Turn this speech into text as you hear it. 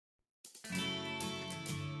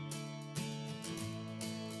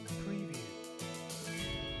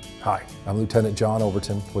Hi, I'm Lieutenant John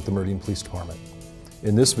Overton with the Meridian Police Department.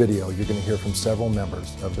 In this video, you're going to hear from several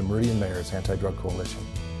members of the Meridian Mayor's Anti-Drug Coalition.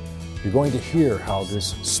 You're going to hear how this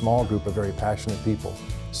small group of very passionate people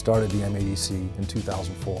started the MADC in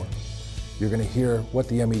 2004. You're going to hear what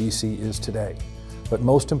the MADC is today. But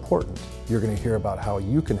most important, you're going to hear about how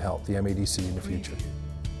you can help the MADC in the future.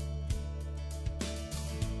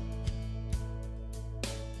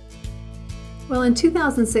 Well, in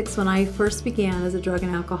 2006, when I first began as a drug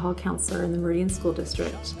and alcohol counselor in the Meridian School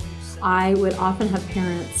District, I would often have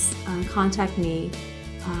parents contact me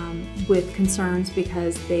with concerns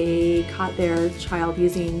because they caught their child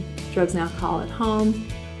using drugs and alcohol at home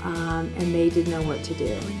and they didn't know what to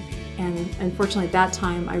do. And unfortunately at that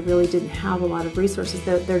time I really didn't have a lot of resources.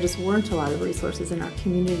 There just weren't a lot of resources in our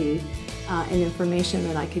community and information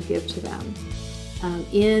that I could give to them.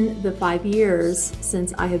 In the 5 years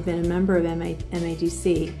since I have been a member of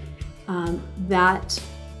MADC, that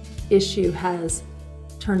issue has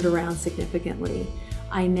turned around significantly.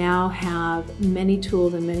 I now have many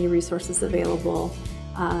tools and many resources available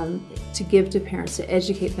to give to parents to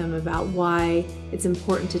educate them about why it's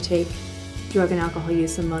important to take drug and alcohol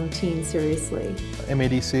use among teens seriously.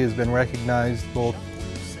 MADC has been recognized both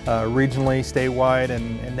regionally, statewide,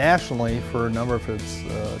 and nationally for a number of its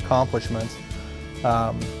accomplishments.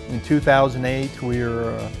 In 2008, we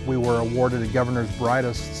were awarded the Governor's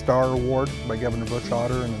Brightest Star Award by Governor Butch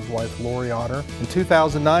Otter and his wife Lori Otter. In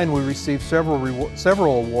 2009, we received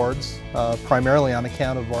several awards, primarily on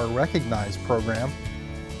account of our Recognized program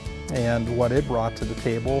and what it brought to the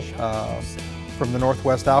table. From the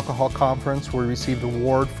Northwest Alcohol Conference, we received an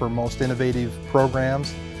award for Most Innovative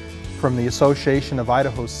Programs. From the Association of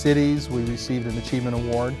Idaho Cities, we received an Achievement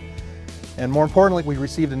Award. And more importantly, we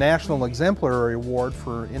received a National Exemplary Award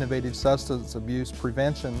for innovative substance abuse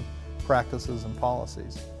prevention practices and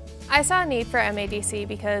policies. I saw a need for MADC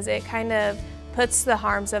because it kind of puts the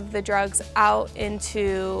harms of the drugs out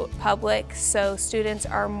into public so students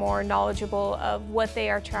are more knowledgeable of what they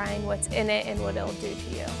are trying, what's in it, and what it'll do to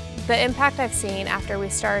you. The impact I've seen after we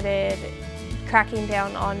started cracking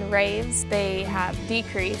down on raves, they have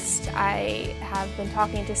decreased. I have been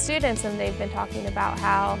talking to students and they've been talking about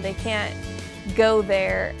how they can't go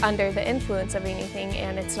there under the influence of anything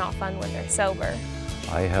and it's not fun when they're sober.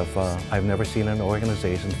 I've never seen an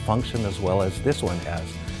organization function as well as this one has,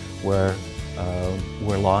 where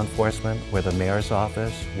we're law enforcement, we're the mayor's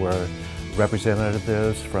office, we're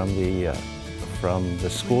representatives from the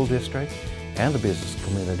school district and the business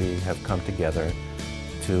community have come together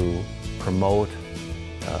to promote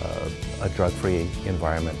a drug-free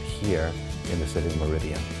environment here in the city of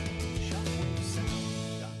Meridian.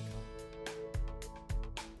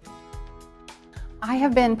 I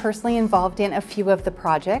have been personally involved in a few of the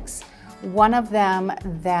projects. One of them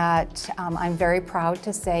that I'm very proud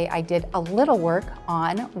to say I did a little work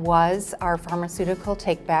on was our pharmaceutical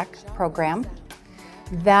take-back program.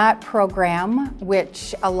 That program,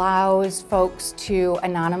 which allows folks to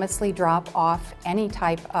anonymously drop off any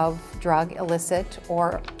type of drug, illicit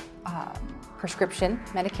or prescription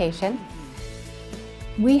medication.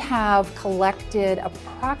 We have collected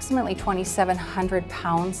approximately 2,700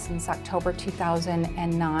 pounds since October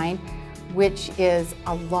 2009, which is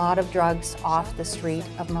a lot of drugs off the street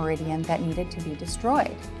of Meridian that needed to be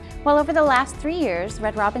destroyed. Well, over the last 3 years,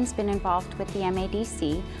 Red Robin's been involved with the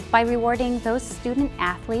MADC by rewarding those student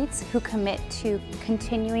athletes who commit to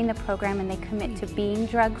continuing the program and they commit to being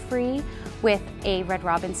drug-free with a Red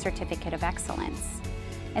Robin Certificate of Excellence.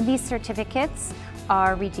 And these certificates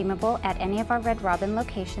are redeemable at any of our Red Robin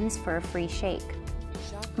locations for a free shake.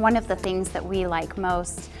 One of the things that we like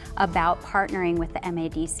most about partnering with the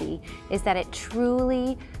MADC is that it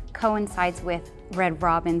truly coincides with Red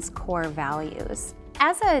Robin's core values.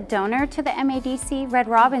 As a donor to the MADC, Red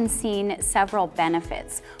Robin's seen several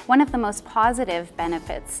benefits. One of the most positive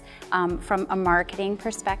benefits from a marketing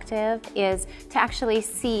perspective is to actually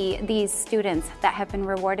see these students that have been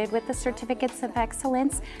rewarded with the Certificates of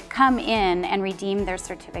Excellence come in and redeem their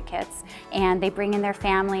certificates, and they bring in their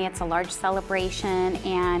family. It's a large celebration,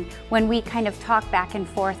 and when we kind of talk back and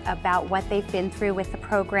forth about what they've been through with the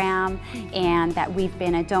program and that we've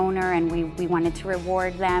been a donor and we wanted to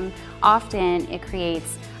reward them, often it creates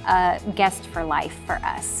a guest for life for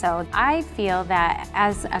us. So I feel that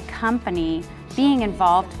as a company, being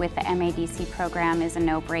involved with the MADC program is a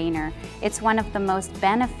no-brainer. It's one of the most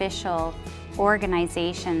beneficial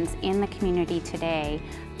organizations in the community today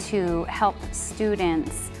to help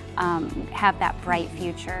students have that bright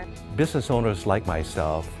future. Business owners like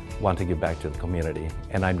myself want to give back to the community,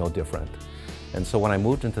 and I'm no different. And so when I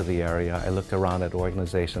moved into the area, I looked around at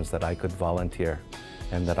organizations that I could volunteer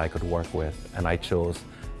and that I could work with, and I chose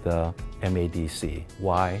the MADC.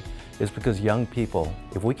 Why? It's because young people,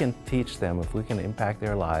 if we can teach them, if we can impact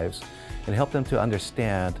their lives and help them to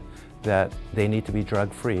understand that they need to be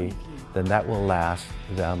drug-free, then that will last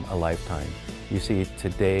them a lifetime. You see,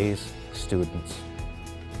 today's students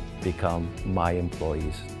become my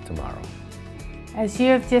employees tomorrow. As you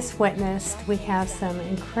have just witnessed, we have some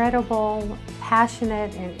incredible,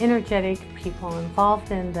 passionate, and energetic people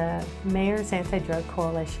involved in the Mayor's Anti-Drug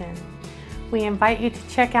Coalition. We invite you to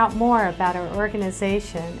check out more about our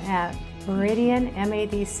organization at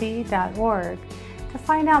meridianmadc.org to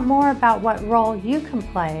find out more about what role you can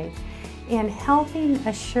play in helping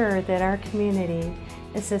assure that our community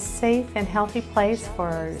is a safe and healthy place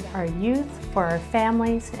for our youth, for our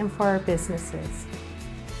families, and for our businesses.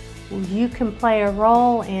 You can play a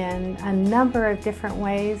role in a number of different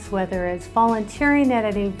ways, whether it's volunteering at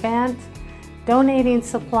an event, donating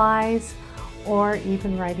supplies, or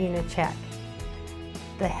even writing a check.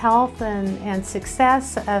 The health and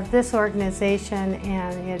success of this organization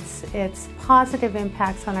and its positive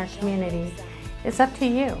impacts on our community is up to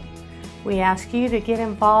you. We ask you to get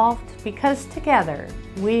involved because together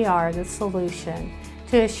we are the solution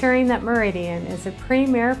to assuring that Meridian is a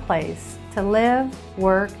premier place to live,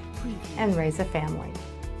 work, and raise a family.